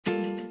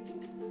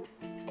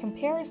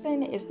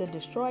Comparison is the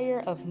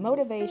destroyer of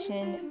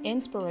motivation,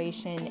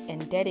 inspiration,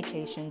 and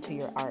dedication to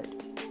your art.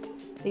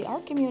 The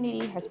art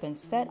community has been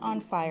set on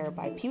fire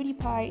by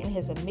PewDiePie in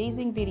his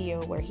amazing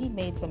video where he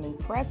made some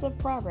impressive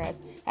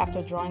progress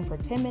after drawing for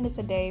 10 minutes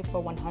a day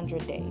for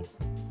 100 days.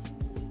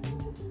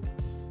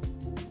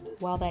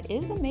 While that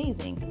is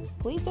amazing,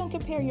 please don't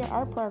compare your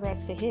art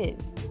progress to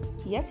his.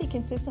 Yes, he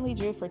consistently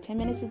drew for 10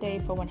 minutes a day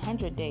for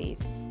 100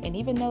 days, and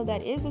even though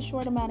that is a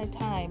short amount of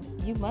time,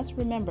 you must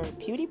remember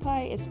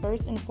PewDiePie is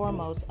first and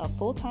foremost a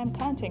full-time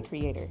content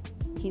creator.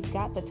 He's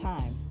got the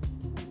time.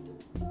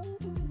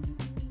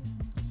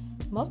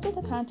 Most of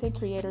the content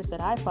creators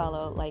that I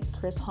follow, like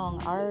Chris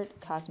Hong Art,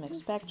 Cosmic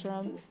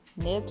Spectrum,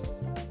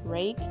 Nips,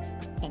 Rake,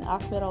 and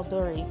Ahmed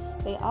Al-Duri,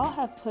 they all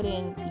have put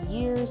in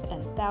years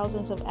and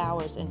thousands of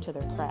hours into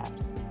their craft.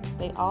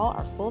 They all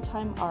are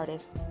full-time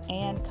artists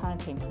and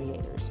content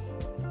creators.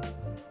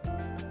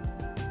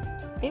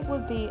 It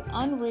would be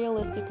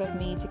unrealistic of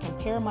me to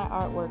compare my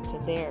artwork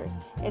to theirs,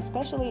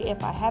 especially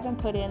if I haven't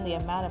put in the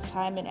amount of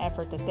time and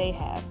effort that they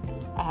have.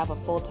 I have a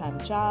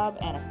full-time job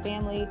and a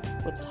family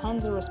with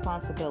tons of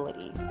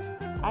responsibilities.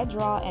 I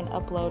draw and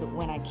upload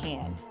when I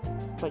can.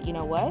 But you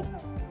know what?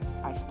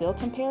 I still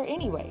compare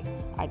anyway.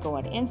 I go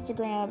on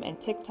Instagram and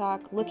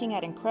TikTok looking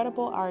at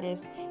incredible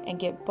artists and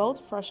get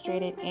both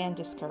frustrated and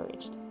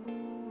discouraged.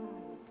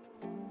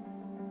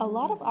 A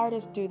lot of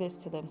artists do this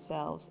to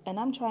themselves, and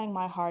I'm trying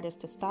my hardest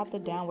to stop the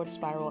downward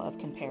spiral of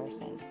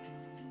comparison.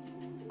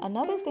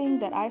 Another thing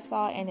that I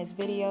saw in his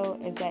video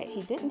is that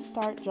he didn't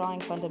start drawing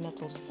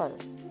fundamentals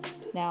first.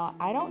 Now,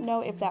 I don't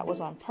know if that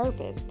was on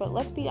purpose, but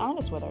let's be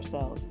honest with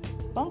ourselves.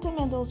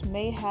 Fundamentals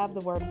may have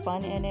the word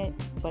fun in it,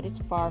 but it's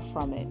far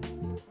from it.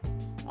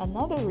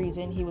 Another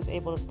reason he was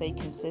able to stay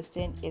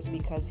consistent is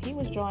because he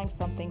was drawing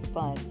something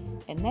fun,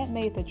 and that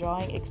made the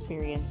drawing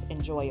experience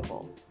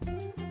enjoyable.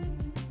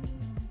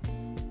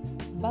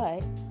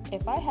 But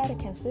if I had a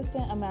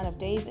consistent amount of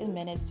days and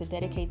minutes to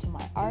dedicate to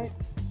my art,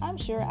 I'm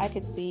sure I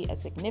could see a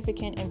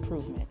significant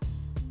improvement.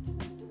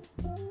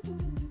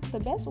 The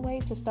best way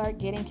to start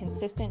getting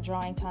consistent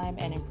drawing time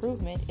and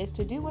improvement is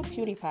to do what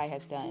PewDiePie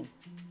has done.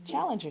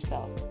 Challenge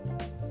yourself.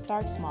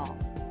 Start small.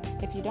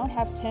 If you don't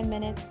have 10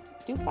 minutes,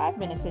 do 5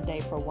 minutes a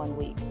day for 1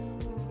 week.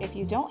 If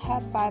you don't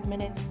have 5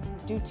 minutes,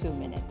 do 2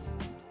 minutes.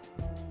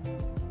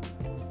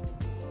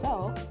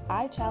 So,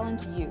 I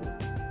challenge you.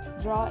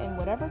 Draw in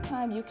whatever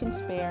time you can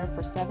spare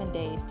for 7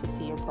 days to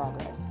see your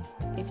progress.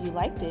 If you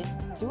liked it,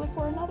 do it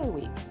for another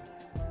week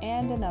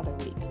and another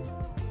week.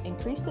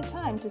 Increase the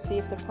time to see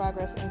if the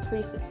progress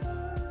increases.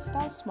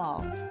 Start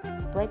small.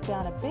 Break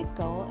down a big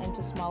goal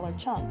into smaller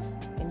chunks,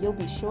 and you'll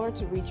be sure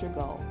to reach your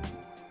goal.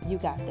 You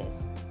got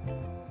this.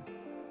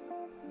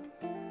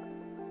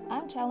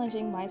 I'm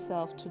challenging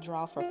myself to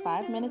draw for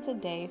 5 minutes a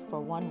day for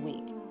 1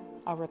 week.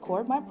 I'll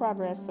record my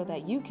progress so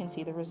that you can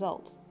see the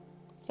results.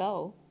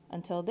 So,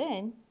 until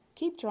then,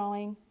 keep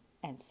drawing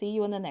and see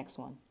you in the next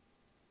one.